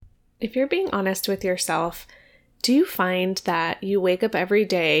if you're being honest with yourself, do you find that you wake up every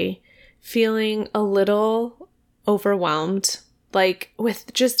day feeling a little overwhelmed, like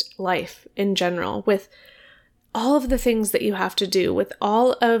with just life in general, with all of the things that you have to do, with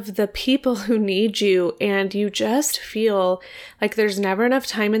all of the people who need you, and you just feel like there's never enough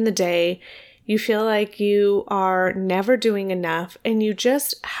time in the day? You feel like you are never doing enough, and you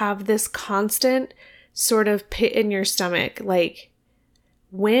just have this constant sort of pit in your stomach, like,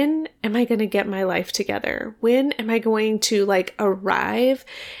 when am I going to get my life together? When am I going to arrive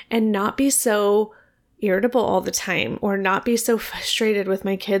and not be so irritable all the time, or not be so frustrated with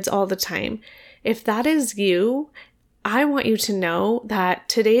my kids all the time? If that is you, I want you to know that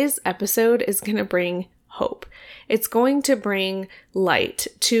today's episode is going to bring hope. It's going to bring light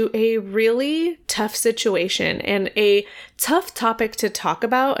to a really tough situation and a tough topic to talk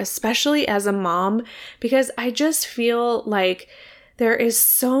about, especially as a mom, because I just feel like there is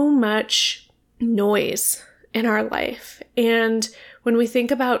so much noise in our life. And when we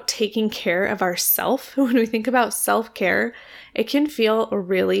think about taking care of ourselves, when we think about self-care, it can feel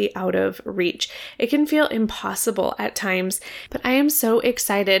really out of reach. It can feel impossible at times. But I am so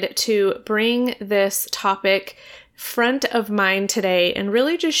excited to bring this topic front of mind today and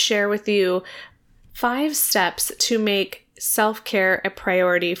really just share with you 5 steps to make self-care a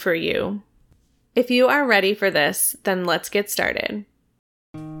priority for you. If you are ready for this, then let's get started.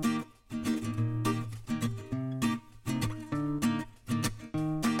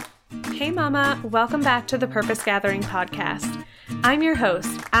 Hey mama, welcome back to the Purpose Gathering podcast. I'm your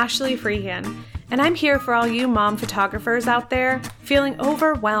host, Ashley Freehan, and I'm here for all you mom photographers out there feeling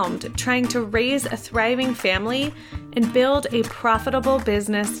overwhelmed trying to raise a thriving family and build a profitable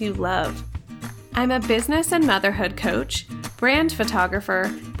business you love. I'm a business and motherhood coach, brand photographer,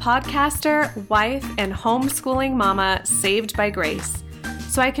 podcaster, wife, and homeschooling mama saved by grace.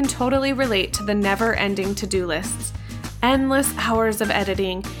 So I can totally relate to the never-ending to-do lists, endless hours of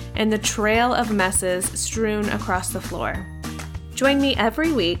editing, and the trail of messes strewn across the floor. Join me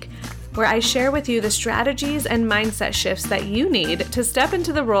every week where I share with you the strategies and mindset shifts that you need to step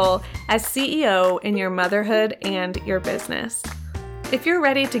into the role as CEO in your motherhood and your business. If you're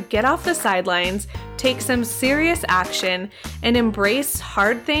ready to get off the sidelines, take some serious action, and embrace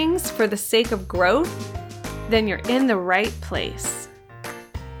hard things for the sake of growth, then you're in the right place.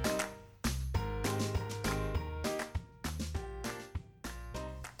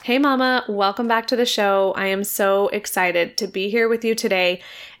 Hey mama, welcome back to the show. I am so excited to be here with you today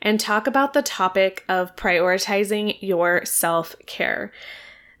and talk about the topic of prioritizing your self-care.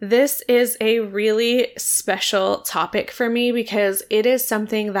 This is a really special topic for me because it is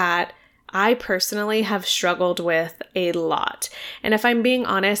something that I personally have struggled with a lot. And if I'm being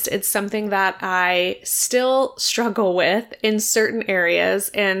honest, it's something that I still struggle with in certain areas.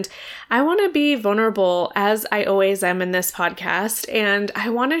 And I want to be vulnerable, as I always am in this podcast. And I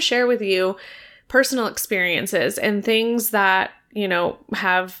want to share with you personal experiences and things that,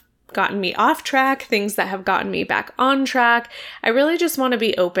 have gotten me off track, things that have gotten me back on track. I really just want to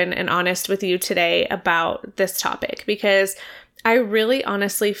be open and honest with you today about this topic because I really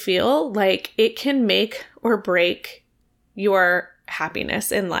honestly feel like it can make or break your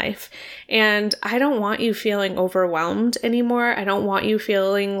happiness in life. And I don't want you feeling overwhelmed anymore. I don't want you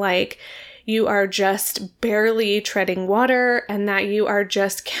feeling like you are just barely treading water and that you are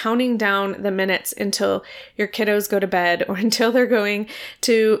just counting down the minutes until your kiddos go to bed or until they're going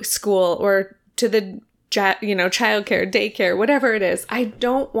to school or to the childcare, daycare, whatever it is. I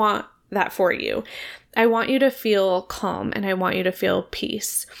don't want that for you. I want you to feel calm and I want you to feel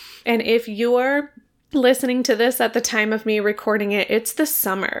peace. And if you're listening to this at the time of me recording it, it's the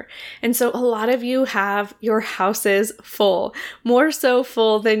summer. And so a lot of you have your houses full, more so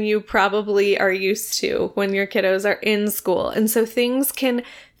full than you probably are used to when your kiddos are in school. And so things can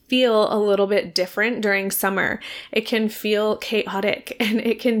feel a little bit different during summer. It can feel chaotic and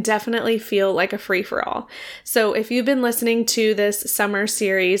it can definitely feel like a free-for-all. So if you've been listening to this summer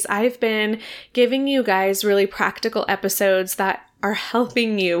series, I've been giving you guys really practical episodes that are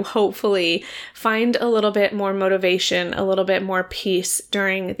helping you hopefully find a little bit more motivation, a little bit more peace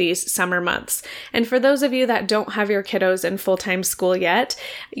during these summer months. And for those of you that don't have your kiddos in full-time school yet,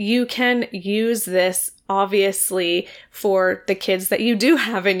 you can use this obviously for the kids that you do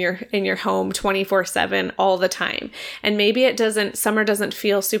have in your home 24/7 all the time. And maybe summer doesn't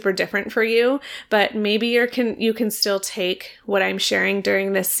feel super different for you, but maybe you can still take what I'm sharing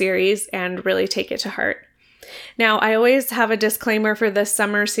during this series and really take it to heart. Now, I always have a disclaimer for this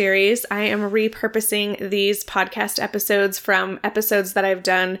summer series. I am repurposing these podcast episodes from episodes that I've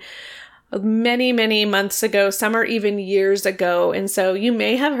done many, many months ago. Some are even years ago. And so you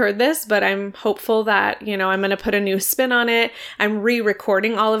may have heard this, but I'm hopeful that, I'm going to put a new spin on it. I'm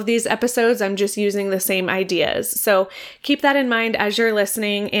re-recording all of these episodes. I'm just using the same ideas. So keep that in mind as you're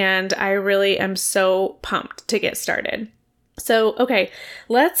listening. And I really am so pumped to get started. So, okay,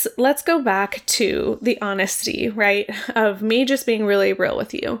 let's go back to the honesty, right? Of me just being really real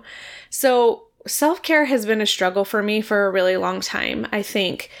with you. So self-care has been a struggle for me for a really long time. I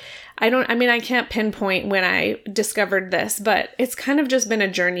can't pinpoint when I discovered this, but it's kind of just been a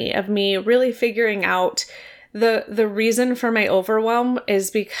journey of me really figuring out the reason for my overwhelm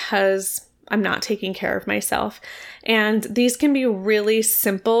is because I'm not taking care of myself. And these can be really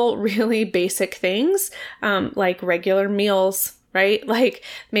simple, really basic things, like regular meals, right? Like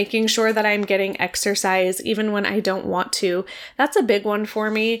making sure that I'm getting exercise even when I don't want to. That's a big one for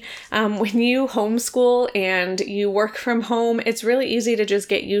me. When you homeschool and you work from home, it's really easy to just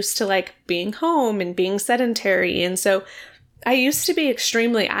get used to like being home and being sedentary. And so I used to be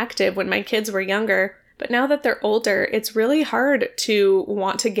extremely active when my kids were younger. But now that they're older, it's really hard to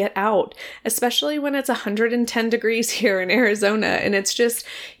want to get out, especially when it's 110 degrees here in Arizona. And it's just,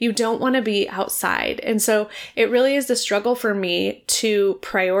 you don't want to be outside. And so it really is a struggle for me to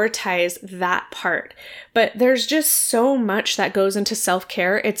prioritize that part. But there's just so much that goes into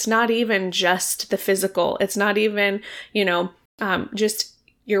self-care. It's not even just the physical. It's not even, just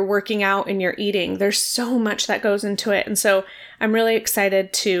you're working out and you're eating. There's so much that goes into it. And so I'm really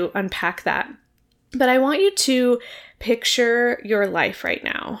excited to unpack that. But I want you to picture your life right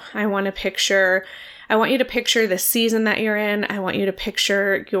now. I want you to picture the season that you're in. I want you to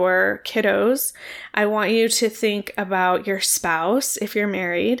picture your kiddos. I want you to think about your spouse if you're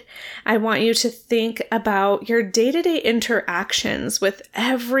married. I want you to think about your day-to-day interactions with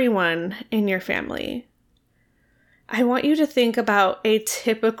everyone in your family. I want you to think about a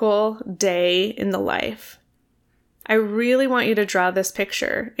typical day in the life. I really want you to draw this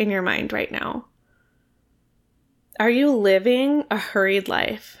picture in your mind right now. Are you living a hurried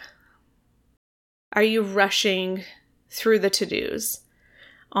life? Are you rushing through the to-dos,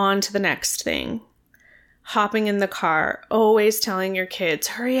 on to the next thing, hopping in the car, always telling your kids,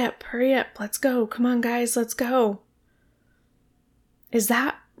 hurry up, let's go, come on guys, let's go? Is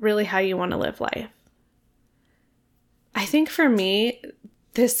that really how you want to live life? I think for me,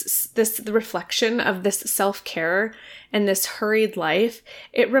 the reflection of this self-care and this hurried life,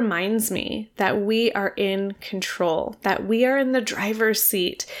 it reminds me that we are in control, that we are in the driver's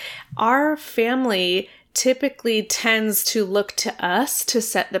seat. Our family typically tends to look to us to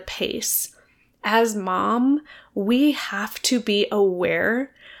set the pace. As mom, we have to be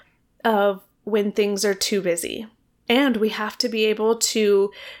aware of when things are too busy. And we have to be able to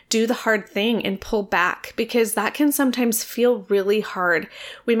do the hard thing and pull back because that can sometimes feel really hard.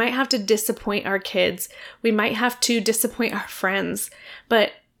 We might have to disappoint our kids. We might have to disappoint our friends.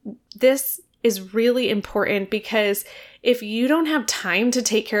 But this is really important because if you don't have time to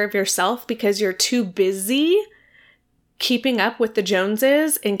take care of yourself because you're too busy keeping up with the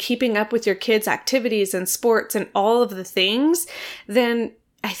Joneses and keeping up with your kids' activities and sports and all of the things, then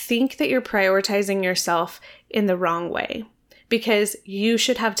I think that you're prioritizing yourself in the wrong way because you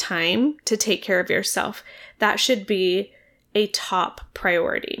should have time to take care of yourself. That should be a top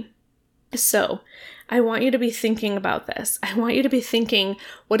priority. So I want you to be thinking about this. I want you to be thinking,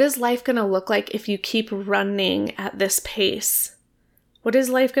 what is life going to look like if you keep running at this pace? What is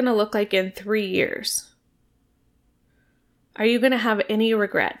life going to look like in 3 years? Are you going to have any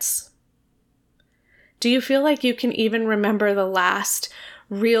regrets? Do you feel like you can even remember the last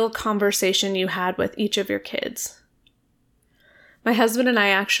real conversation you had with each of your kids? My husband and I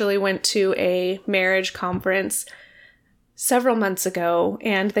actually went to a marriage conference several months ago,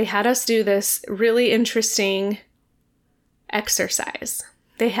 and they had us do this really interesting exercise.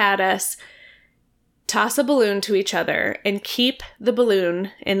 They had us toss a balloon to each other and keep the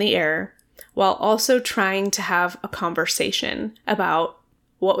balloon in the air while also trying to have a conversation about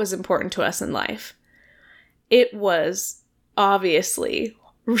what was important to us in life. It was obviously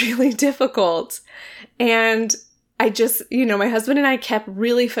really difficult. And I just, my husband and I kept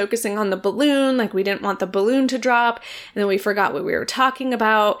really focusing on the balloon, like we didn't want the balloon to drop, and then we forgot what we were talking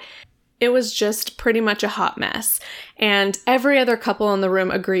about. It was just pretty much a hot mess. And every other couple in the room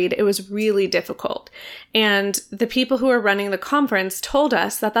agreed it was really difficult. And the people who were running the conference told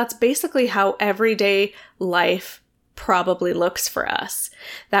us that that's basically how everyday life probably looks for us,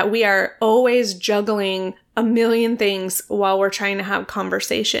 that we are always juggling a million things while we're trying to have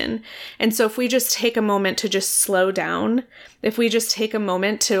conversation. And so if we just take a moment to just slow down, if we just take a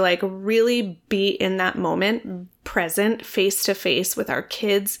moment to like really be in that moment, present face to face with our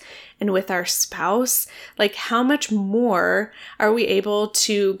kids and with our spouse, like how much more are we able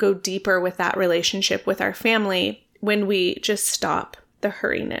to go deeper with that relationship with our family when we just stop the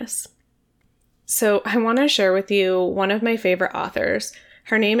hurriness? So I want to share with you one of my favorite authors.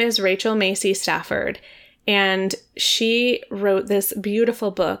 Her name is Rachel Macy Stafford, and she wrote this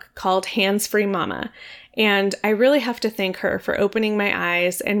beautiful book called Hands-Free Mama. And I really have to thank her for opening my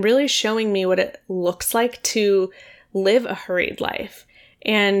eyes and really showing me what it looks like to live a hurried life.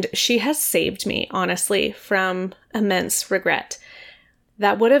 And she has saved me, honestly, from immense regret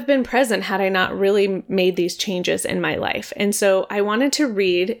that would have been present had I not really made these changes in my life. And so I wanted to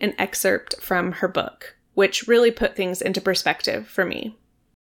read an excerpt from her book, which really put things into perspective for me.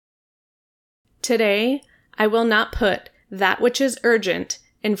 Today, I will not put that which is urgent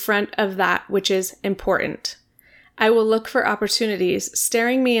in front of that which is important. I will look for opportunities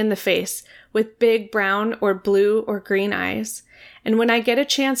staring me in the face with big brown or blue or green eyes. And when I get a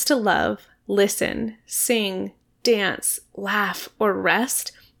chance to love, listen, sing, dance, laugh, or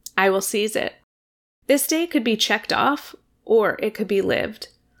rest, I will seize it. This day could be checked off, or it could be lived.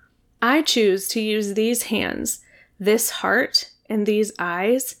 I choose to use these hands, this heart, and these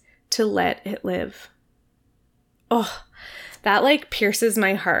eyes to let it live. Oh, that pierces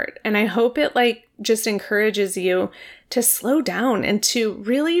my heart. And I hope it just encourages you to slow down and to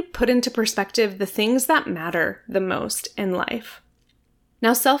really put into perspective the things that matter the most in life.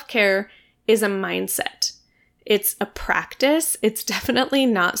 Now, self-care is a mindset. It's a practice. It's definitely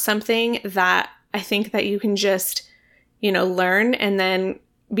not something that I think that you can just, learn and then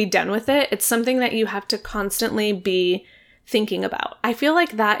be done with it. It's something that you have to constantly be thinking about. I feel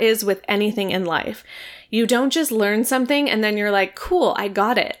like that is with anything in life. You don't just learn something and then you're like, cool, I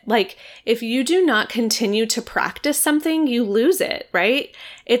got it. If you do not continue to practice something, you lose it, right?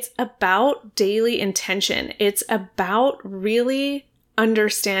 It's about daily intention. It's about really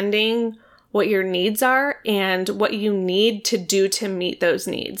understanding what your needs are and what you need to do to meet those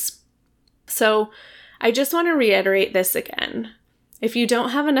needs. So I just want to reiterate this again. If you don't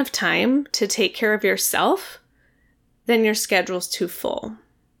have enough time to take care of yourself, then your schedule's too full.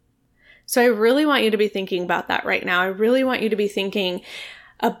 So I really want you to be thinking about that right now. I really want you to be thinking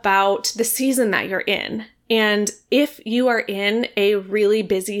about the season that you're in. And if you are in a really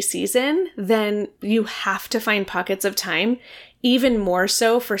busy season, then you have to find pockets of time, even more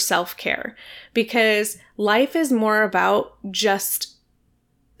so for self-care, because life is more about just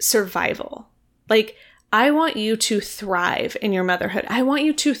survival. I want you to thrive in your motherhood. I want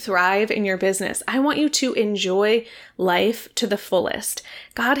you to thrive in your business. I want you to enjoy life to the fullest.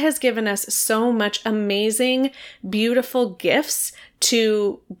 God has given us so much amazing, beautiful gifts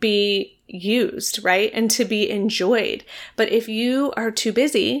to be used, right? And to be enjoyed. But if you are too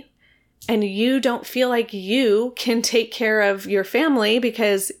busy and you don't feel like you can take care of your family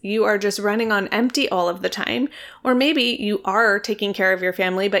because you are just running on empty all of the time, or maybe you are taking care of your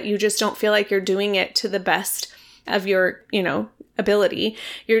family, but you just don't feel like you're doing it to the best of your, ability.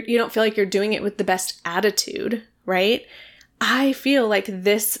 You don't feel like you're doing it with the best attitude, right? I feel like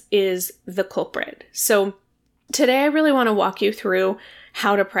this is the culprit. So today I really want to walk you through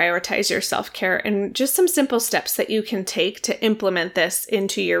how to prioritize your self-care and just some simple steps that you can take to implement this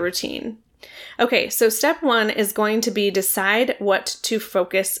into your routine. Okay, so step 1 is going to be decide what to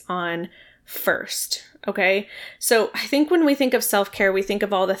focus on first. Okay, so I think when we think of self-care, we think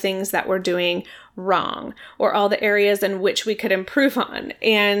of all the things that we're doing wrong or all the areas in which we could improve on.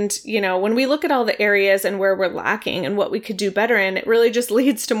 And, when we look at all the areas and where we're lacking and what we could do better in, it really just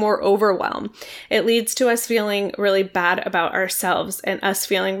leads to more overwhelm. It leads to us feeling really bad about ourselves and us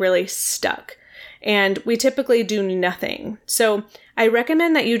feeling really stuck. And we typically do nothing. So I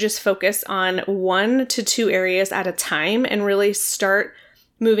recommend that you just focus on 1 to 2 areas at a time and really start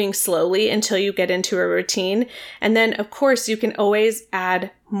moving slowly until you get into a routine. And then, of course, you can always add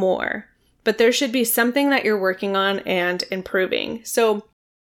more. But there should be something that you're working on and improving. So,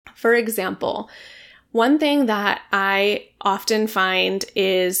 for example, one thing that I often find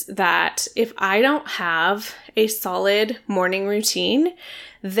is that if I don't have a solid morning routine,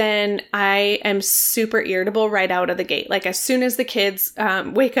 then I am super irritable right out of the gate. As soon as the kids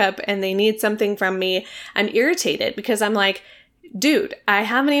wake up and they need something from me, I'm irritated because I'm like, dude, I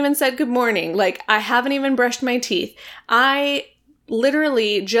haven't even said good morning. I haven't even brushed my teeth. I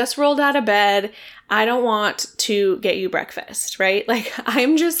literally just rolled out of bed. I don't want to get you breakfast, right? Like,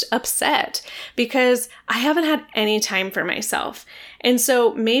 I'm just upset because I haven't had any time for myself. And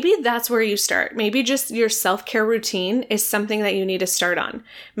so maybe that's where you start. Maybe just your self-care routine is something that you need to start on.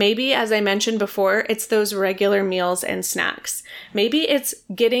 Maybe, as I mentioned before, it's those regular meals and snacks. Maybe it's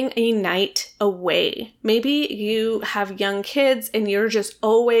getting a night away. Maybe you have young kids and you're just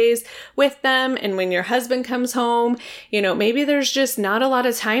always with them. And when your husband comes home, maybe there's just not a lot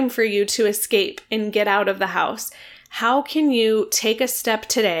of time for you to escape and get out of the house. How can you take a step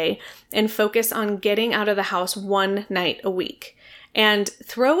today and focus on getting out of the house one night a week? And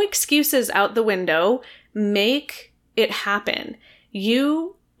throw excuses out the window. Make it happen.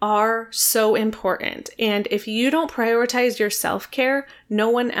 You are so important. And if you don't prioritize your self-care, no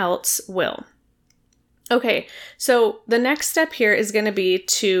one else will. Okay, so the next step here is going to be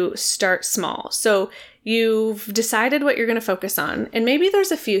to start small. So you've decided what you're going to focus on, and maybe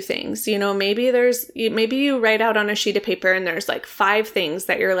there's a few things, maybe you write out on a sheet of paper and there's like 5 things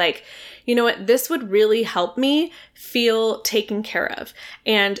that you're like, you know what, this would really help me feel taken care of.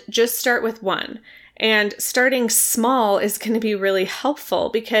 And just start with 1. And starting small is going to be really helpful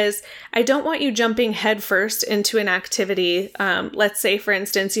because I don't want you jumping headfirst into an activity. Let's say, for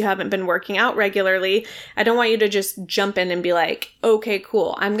instance, you haven't been working out regularly. I don't want you to just jump in and be like, okay,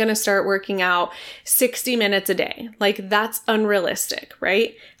 cool, I'm going to start working out 60 minutes a day. Like, that's unrealistic,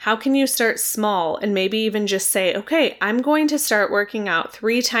 right? How can you start small and maybe even just say, okay, I'm going to start working out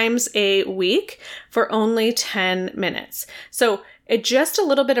 3 times a week for only 10 minutes. So just a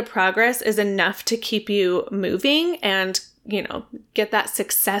little bit of progress is enough to keep you moving and, get that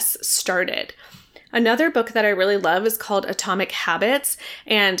success started. Another book that I really love is called Atomic Habits,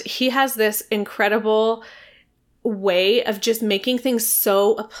 and he has this incredible way of just making things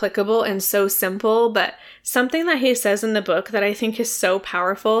so applicable and so simple. But something that he says in the book that I think is so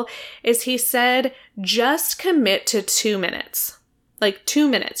powerful is he said, just commit to 2 minutes. Like 2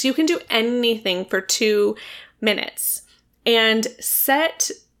 minutes. You can do anything for 2 minutes. And set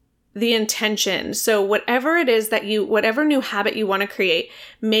the intention. So whatever it is whatever new habit you want to create,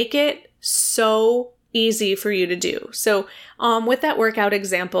 make it so easy for you to do. So with that workout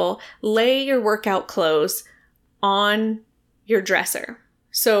example, lay your workout clothes on your dresser.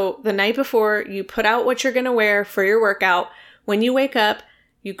 So the night before, you put out what you're going to wear for your workout. When you wake up,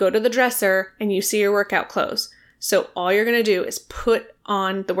 you go to the dresser and you see your workout clothes. So all you're going to do is put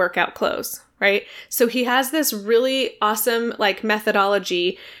on the workout clothes, right? So he has this really awesome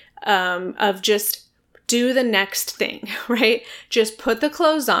methodology of just do the next thing, right? Just put the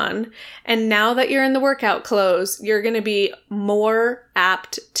clothes on. And now that you're in the workout clothes, you're going to be more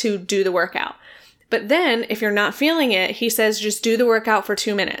apt to do the workout. But then if you're not feeling it, he says, just do the workout for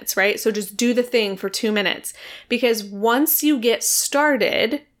 2 minutes, right? So just do the thing for 2 minutes, because once you get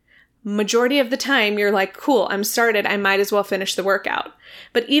started, majority of the time, you're like, cool, I'm started. I might as well finish the workout.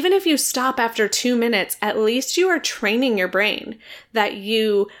 But even if you stop after 2 minutes, at least you are training your brain that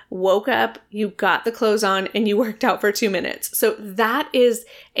you woke up, you got the clothes on, and you worked out for 2 minutes. So that is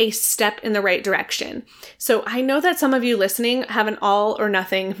a step in the right direction. So I know that some of you listening have an all or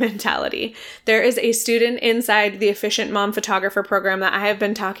nothing mentality. There is a student inside the Efficient Mom Photographer program that I have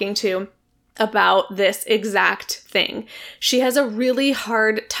been talking to about this exact thing. She has a really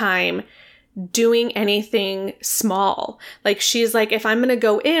hard time doing anything small. Like, she's like, if I'm going to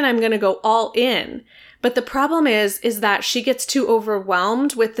go in, I'm going to go all in. But the problem is that she gets too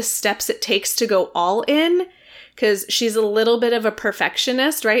overwhelmed with the steps it takes to go all in, because she's a little bit of a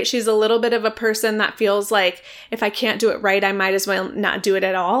perfectionist, right? She's a little bit of a person that feels like, if I can't do it right, I might as well not do it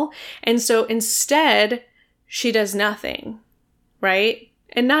at all. And so instead, she does nothing, right?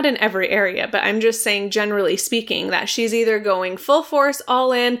 And not in every area, but I'm just saying, generally speaking, that she's either going full force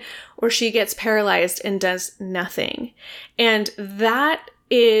all in, or she gets paralyzed and does nothing. And that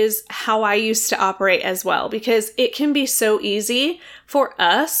is how I used to operate as well, because it can be so easy for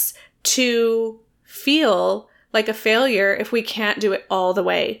us to feel like a failure if we can't do it all the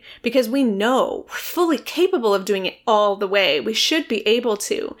way, because we know we're fully capable of doing it all the way. We should be able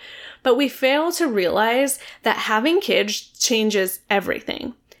to, but we fail to realize that having kids changes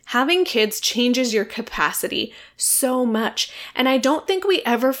everything. Having kids changes your capacity so much. And I don't think we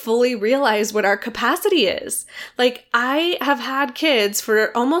ever fully realize what our capacity is. Like, I have had kids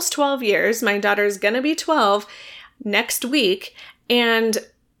for almost 12 years. My daughter's gonna be 12 next week. And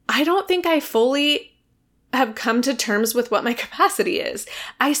I don't think I fully have come to terms with what my capacity is.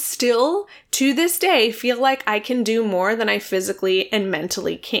 I still, to this day, feel like I can do more than I physically and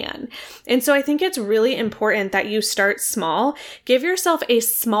mentally can. And so I think it's really important that you start small. Give yourself a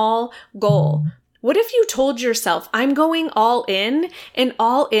small goal. What if you told yourself, I'm going all in, and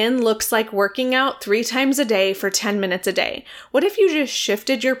all in looks like working out 3 times a day for 10 minutes a day? What if you just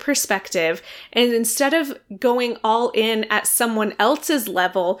shifted your perspective and instead of going all in at someone else's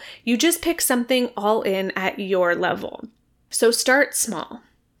level, you just pick something all in at your level? So start small.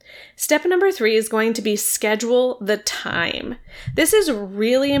 Step number 3 is going to be schedule the time. This is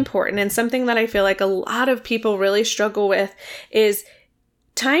really important and something that I feel like a lot of people really struggle with is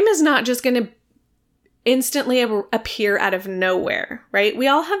time is not just going to instantly appear out of nowhere, right? We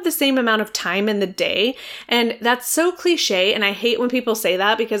all have the same amount of time in the day, and that's so cliche, and I hate when people say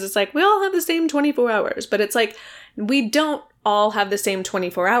that because it's like, we all have the same 24 hours, but it's like, we don't all have the same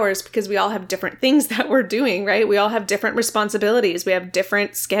 24 hours because we all have different things that we're doing, right? We all have different responsibilities. We have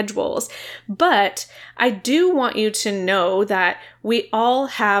different schedules. But I do want you to know that we all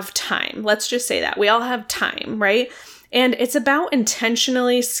have time. Let's just say that. We all have time, right? And it's about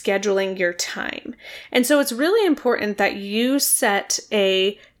intentionally scheduling your time. And so it's really important that you set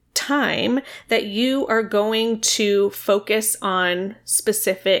a time that you are going to focus on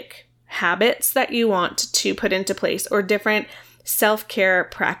specific habits that you want to put into place or different self-care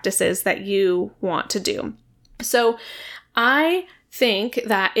practices that you want to do. So I think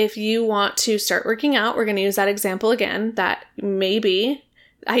that if you want to start working out, we're going to use that example again, that maybe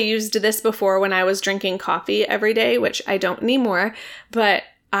I used this before when I was drinking coffee every day, which I don't anymore, but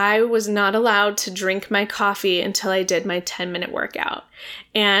I was not allowed to drink my coffee until I did my 10-minute workout.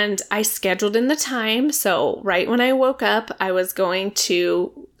 And I scheduled in the time. So right when I woke up, I was going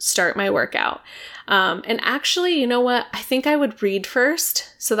to start my workout. And actually, you know what? I think I would read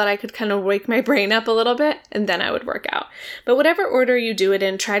first so that I could kind of wake my brain up a little bit, and then I would work out. But whatever order you do it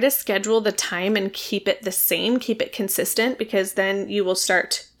in, try to schedule the time and keep it the same, keep it consistent, because then you will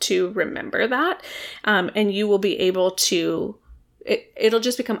start to remember that, and you will be able to it'll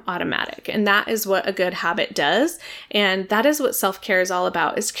just become automatic. And that is what a good habit does. And that is what self-care is all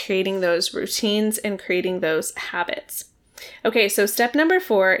about, is creating those routines and creating those habits. Okay, so step number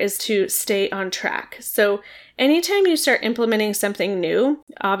 4 is to stay on track. So anytime you start implementing something new,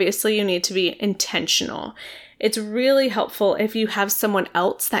 obviously you need to be intentional. It's really helpful if you have someone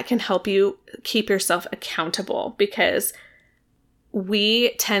else that can help you keep yourself accountable, because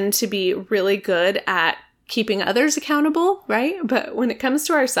we tend to be really good at keeping others accountable, right? But when it comes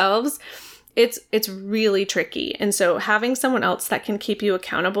to ourselves, it's really tricky. And so having someone else that can keep you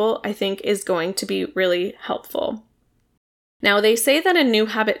accountable, I think, is going to be really helpful. Now, they say that a new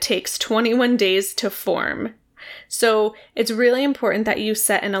habit takes 21 days to form. So it's really important that you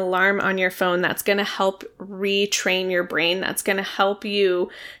set an alarm on your phone that's going to help retrain your brain. That's going to help you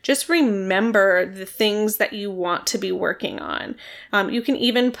just remember the things that you want to be working on. You can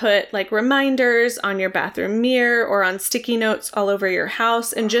even put like reminders on your bathroom mirror or on sticky notes all over your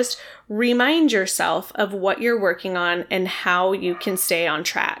house and just remind yourself of what you're working on and how you can stay on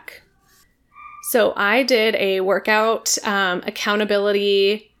track. So I did a workout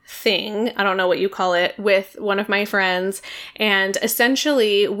accountability thing, I don't know what you call it, with one of my friends. And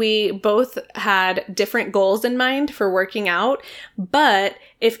essentially we both had different goals in mind for working out. But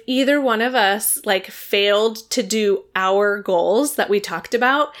if either one of us like failed to do our goals that we talked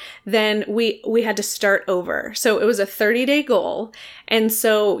about, then we had to start over. So it was a 30-day goal. And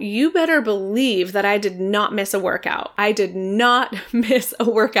so you better believe that I did not miss a workout. I did not miss a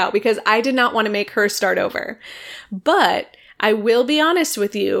workout because I did not want to make her start over. But I will be honest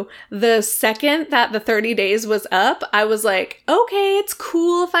with you, the second that the 30 days was up, I was like, okay, it's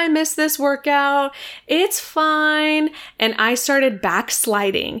cool if I miss this workout. It's fine. And I started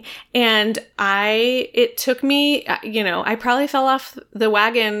backsliding, and it took me, I probably fell off the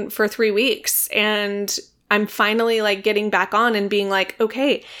wagon for 3 weeks, and I'm finally like getting back on and being like,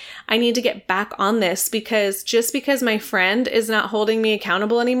 okay, I need to get back on this, because just because my friend is not holding me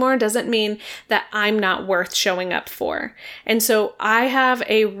accountable anymore doesn't mean that I'm not worth showing up for. And so I have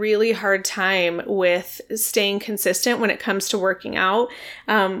a really hard time with staying consistent when it comes to working out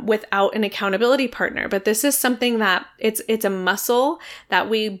without an accountability partner. But this is something that it's a muscle that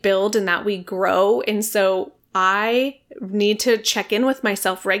we build and that we grow. And so I need to check in with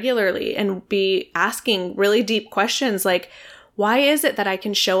myself regularly and be asking really deep questions like, why is it that I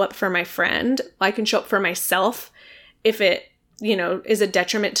can show up for my friend? I can show up for myself if it, is a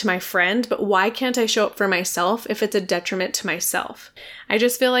detriment to my friend, but why can't I show up for myself if it's a detriment to myself? I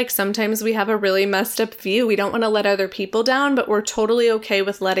just feel like sometimes we have a really messed up view. We don't want to let other people down, but we're totally okay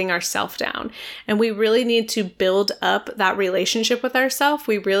with letting ourselves down. And we really need to build up that relationship with ourselves.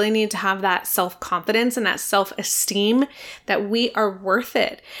 We really need to have that self-confidence and that self-esteem that we are worth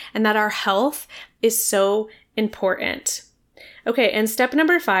it and that our health is so important. Okay, and step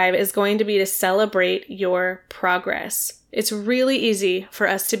number 5 is going to be to celebrate your progress. It's really easy for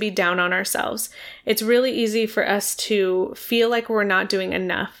us to be down on ourselves. It's really easy for us to feel like we're not doing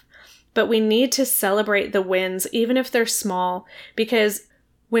enough. But we need to celebrate the wins, even if they're small, because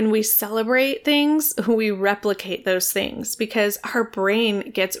when we celebrate things, we replicate those things because our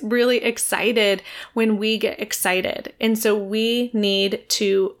brain gets really excited when we get excited. And so we need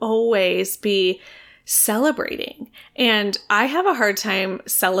to always be celebrating. And I have a hard time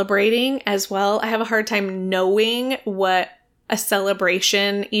celebrating as well. I have a hard time knowing what a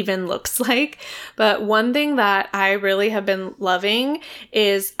celebration even looks like. But one thing that I really have been loving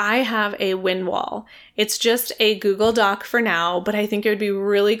is I have a win wall. It's just a Google Doc for now, but I think it would be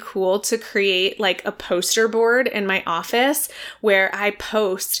really cool to create like a poster board in my office where I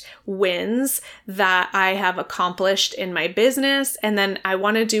post wins that I have accomplished in my business. And then I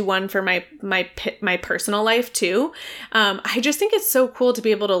want to do one for my personal life too. I just think it's so cool to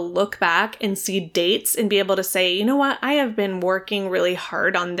be able to look back and see dates and be able to say, you know what, I have been working really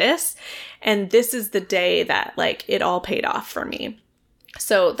hard on this. And this is the day that like it all paid off for me.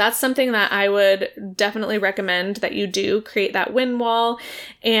 So that's something that I would definitely recommend that you do. Create that win wall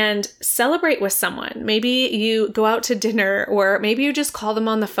and celebrate with someone. Maybe you go out to dinner, or maybe you just call them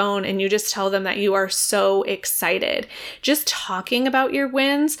on the phone and you just tell them that you are so excited. Just talking about your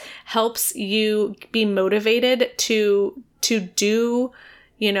wins helps you be motivated to do,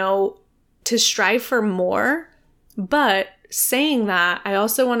 to strive for more. But saying that, I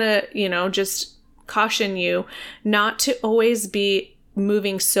also want to, just caution you not to always be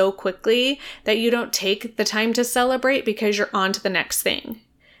moving so quickly that you don't take the time to celebrate because you're on to the next thing.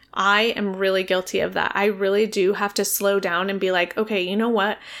 I am really guilty of that. I really do have to slow down and be like, okay, you know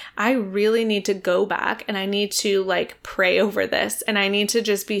what? I really need to go back and I need to like pray over this. And I need to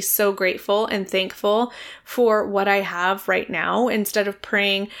just be so grateful and thankful for what I have right now instead of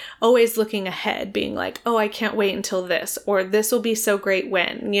praying, always looking ahead, being like, oh, I can't wait until this, or this will be so great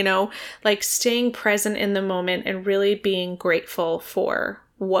when, like staying present in the moment and really being grateful for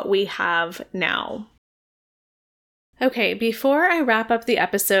what we have now. Okay, before I wrap up the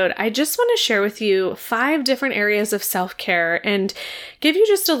episode, I just want to share with you 5 different areas of self-care and give you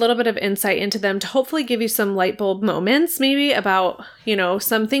just a little bit of insight into them to hopefully give you some light bulb moments, maybe about,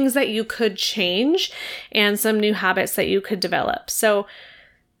 some things that you could change and some new habits that you could develop. So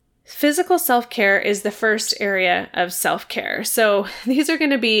physical self-care is the first area of self-care. So these are going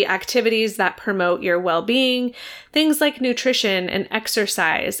to be activities that promote your well-being, things like nutrition and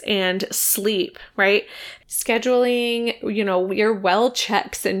exercise and sleep, right? Scheduling, your well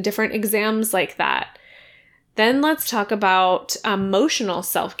checks and different exams like that. Then let's talk about emotional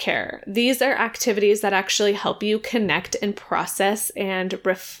self-care. These are activities that actually help you connect and process and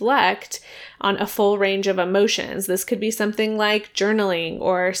reflect on a full range of emotions. This could be something like journaling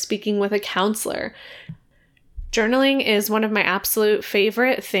or speaking with a counselor. Journaling is one of my absolute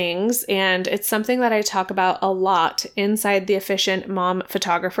favorite things, and it's something that I talk about a lot inside the Efficient Mom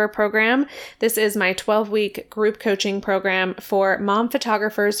Photographer program. This is my 12-week group coaching program for mom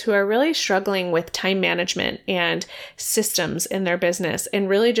photographers who are really struggling with time management and systems in their business and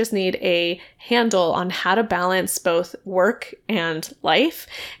really just need a handle on how to balance both work and life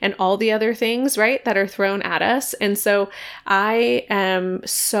and all the other things, right, that are thrown at us. And so I am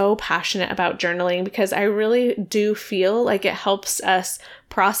so passionate about journaling because I really do feel like it helps us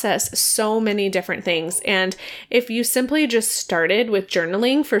process so many different things. And if you simply just started with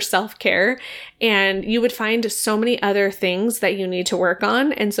journaling for self-care, and you would find so many other things that you need to work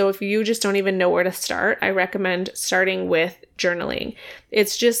on. And so if you just don't even know where to start, I recommend starting with journaling.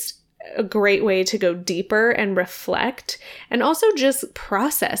 It's just a great way to go deeper and reflect and also just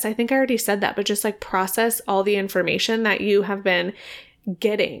process. I think I already said that, but just like process all the information that you have been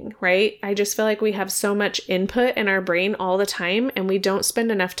getting, right? I just feel like we have so much input in our brain all the time and we don't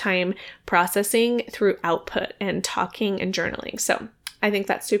spend enough time processing through output and talking and journaling. So I think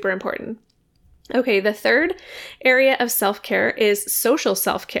that's super important. Okay, the third area of self-care is social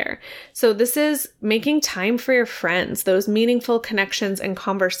self-care. So this is making time for your friends, those meaningful connections and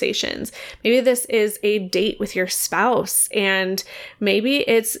conversations. Maybe this is a date with your spouse, and maybe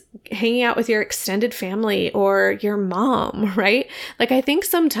it's hanging out with your extended family or your mom, right? Like I think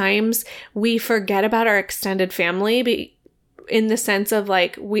sometimes we forget about our extended family in the sense of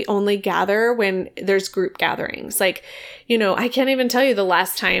like, we only gather when there's group gatherings. Like, I can't even tell you the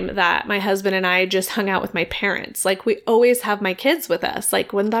last time that my husband and I just hung out with my parents. Like, we always have my kids with us.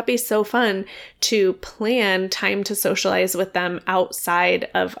 Like, wouldn't that be so fun to plan time to socialize with them outside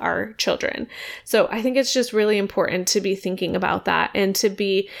of our children? So I think it's just really important to be thinking about that and to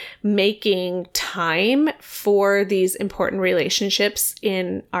be making time for these important relationships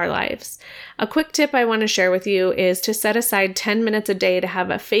in our lives. A quick tip I want to share with you is to set aside 10 minutes a day to have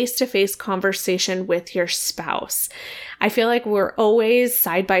a face-to-face conversation with your spouse. I feel like we're always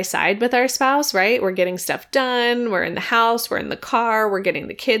side by side with our spouse, right? We're getting stuff done. We're in the house, we're in the car, we're getting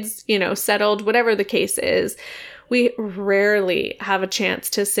the kids, settled, whatever the case is. We rarely have a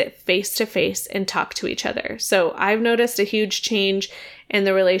chance to sit face to face and talk to each other. So I've noticed a huge change in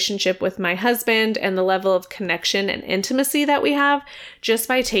the relationship with my husband and the level of connection and intimacy that we have just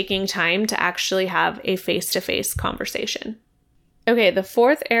by taking time to actually have a face-to-face conversation. Okay, the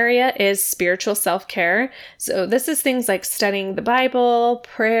fourth area is spiritual self-care. So this is things like studying the Bible,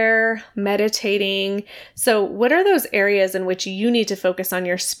 prayer, meditating. So what are those areas in which you need to focus on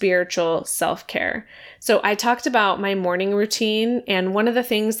your spiritual self-care? So I talked about my morning routine, and one of the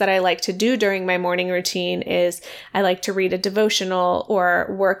things that I like to do during my morning routine is I like to read a devotional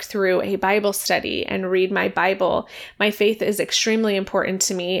or work through a Bible study and read my Bible. My faith is extremely important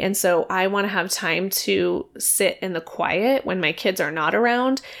to me, and so I want to have time to sit in the quiet when my kids are not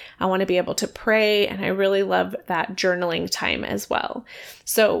around. I want to be able to pray, and I really love that journaling time as well.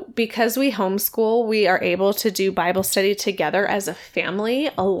 So because we homeschool, we are able to do Bible study together as a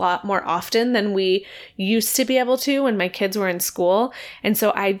family a lot more often than we used to be able to when my kids were in school. And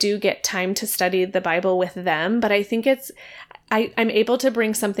so I do get time to study the Bible with them, but I think I'm able to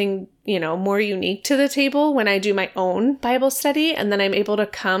bring something, more unique to the table when I do my own Bible study. And then I'm able to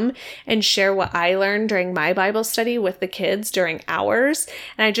come and share what I learned during my Bible study with the kids during ours.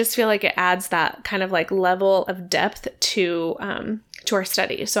 And I just feel like it adds that kind of like level of depth to our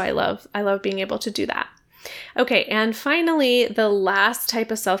study. So I love being able to do that. Okay, and finally, the last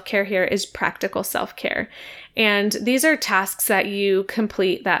type of self-care here is practical self-care. And these are tasks that you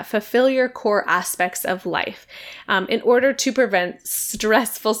complete that fulfill your core aspects of life in order to prevent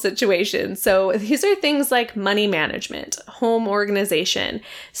stressful situations. So these are things like money management, home organization,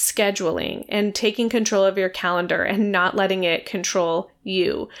 scheduling, and taking control of your calendar and not letting it control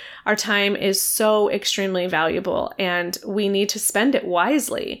you. Our time is so extremely valuable, and we need to spend it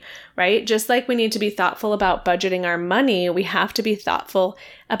wisely, right? Just like we need to be thoughtful about budgeting our money, we have to be thoughtful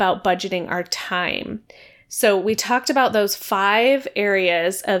about budgeting our time. So we talked about those 5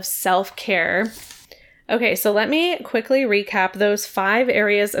 areas of self-care. Okay, so let me quickly recap those 5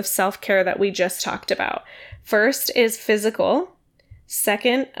 areas of self-care that we just talked about. First is physical,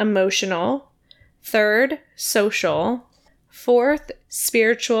 second, emotional, third, social, fourth,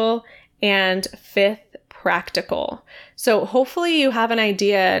 spiritual, and fifth, practical. So hopefully you have an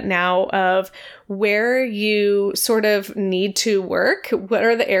idea now of where you sort of need to work. What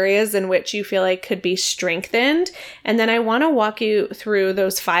are the areas in which you feel like could be strengthened? And then I want to walk you through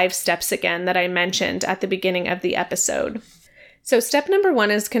those 5 steps again that I mentioned at the beginning of the episode. So step number 1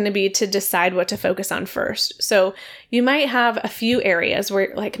 is going to be to decide what to focus on first. So you might have a few areas where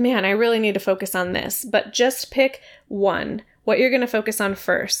you're like, man, I really need to focus on this, but just pick one, what you're going to focus on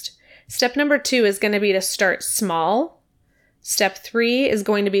first. Step number 2 is going to be to start small. Step 3 is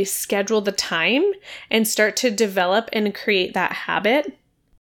going to be schedule the time and start to develop and create that habit.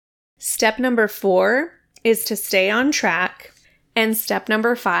 Step number 4 is to stay on track. And step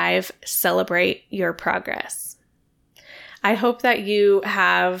number 5, celebrate your progress. I hope that you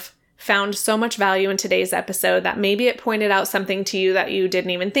have found so much value in today's episode that maybe it pointed out something to you that you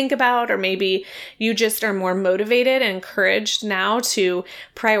didn't even think about, or maybe you just are more motivated and encouraged now to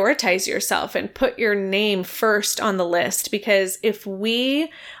prioritize yourself and put your name first on the list. Because if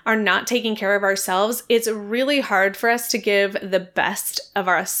we are not taking care of ourselves, it's really hard for us to give the best of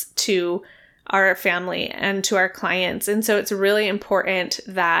us to our family and to our clients. And so it's really important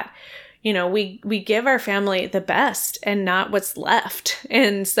that we give our family the best and not what's left.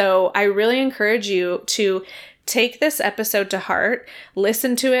 And so I really encourage you to take this episode to heart,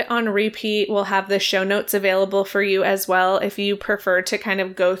 listen to it on repeat. We'll have the show notes available for you as well if you prefer to kind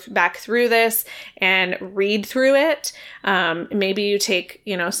of go back through this and read through it. Maybe you take,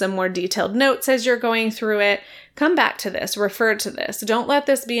 some more detailed notes as you're going through it. Come back to this, refer to this. Don't let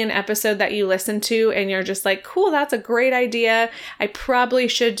this be an episode that you listen to and you're just like, cool, that's a great idea. I probably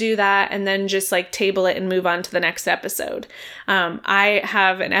should do that. And then just like table it and move on to the next episode. I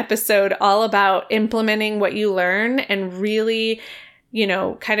have an episode all about implementing what you learn and really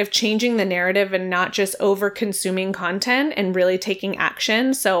kind of changing the narrative and not just over consuming content and really taking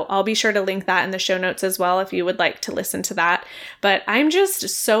action. So I'll be sure to link that in the show notes as well if you would like to listen to that. But I'm just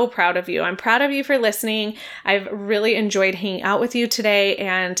so proud of you. I'm proud of you for listening. I've really enjoyed hanging out with you today.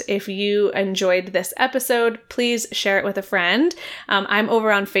 And if you enjoyed this episode, please share it with a friend. I'm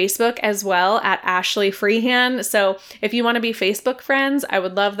over on Facebook as well at Ashley Freehan. So if you want to be Facebook friends, I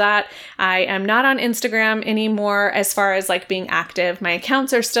would love that. I am not on Instagram anymore as far as like being active. My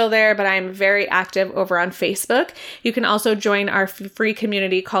accounts are still there, but I'm very active over on Facebook. You can also join our free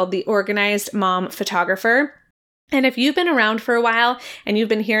community called the Organized Mom Photographer. And if you've been around for a while and you've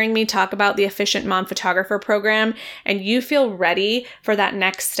been hearing me talk about the Efficient Mom Photographer program and you feel ready for that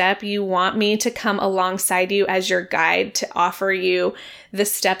next step, you want me to come alongside you as your guide to offer you the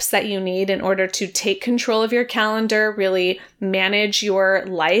steps that you need in order to take control of your calendar, really manage your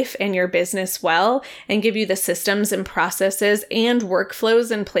life and your business well, and give you the systems and processes and workflows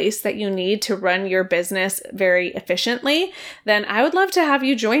in place that you need to run your business very efficiently, then I would love to have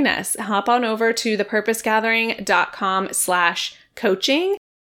you join us. Hop on over to thepurposegathering.com/coaching.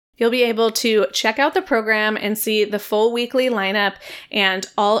 You'll be able to check out the program and see the full weekly lineup and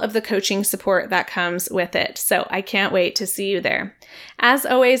all of the coaching support that comes with it. So I can't wait to see you there. As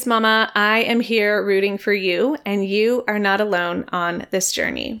always, Mama, I am here rooting for you, and you are not alone on this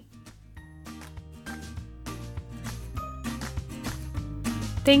journey.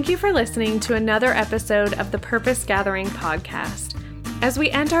 Thank you for listening to another episode of the Purpose Gathering podcast. As we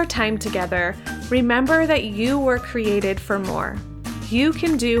end our time together, remember that you were created for more. You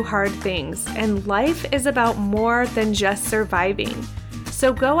can do hard things, and life is about more than just surviving.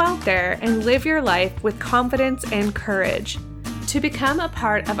 So go out there and live your life with confidence and courage. To become a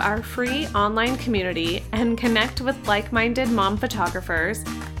part of our free online community and connect with like-minded mom photographers,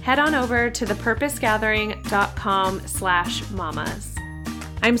 head on over to thepurposegathering.com/mamas.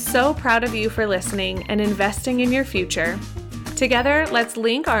 I'm so proud of you for listening and investing in your future. Together, let's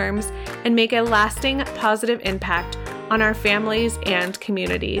link arms and make a lasting positive impact on our families and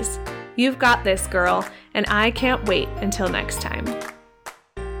communities. You've got this, girl, and I can't wait until next time.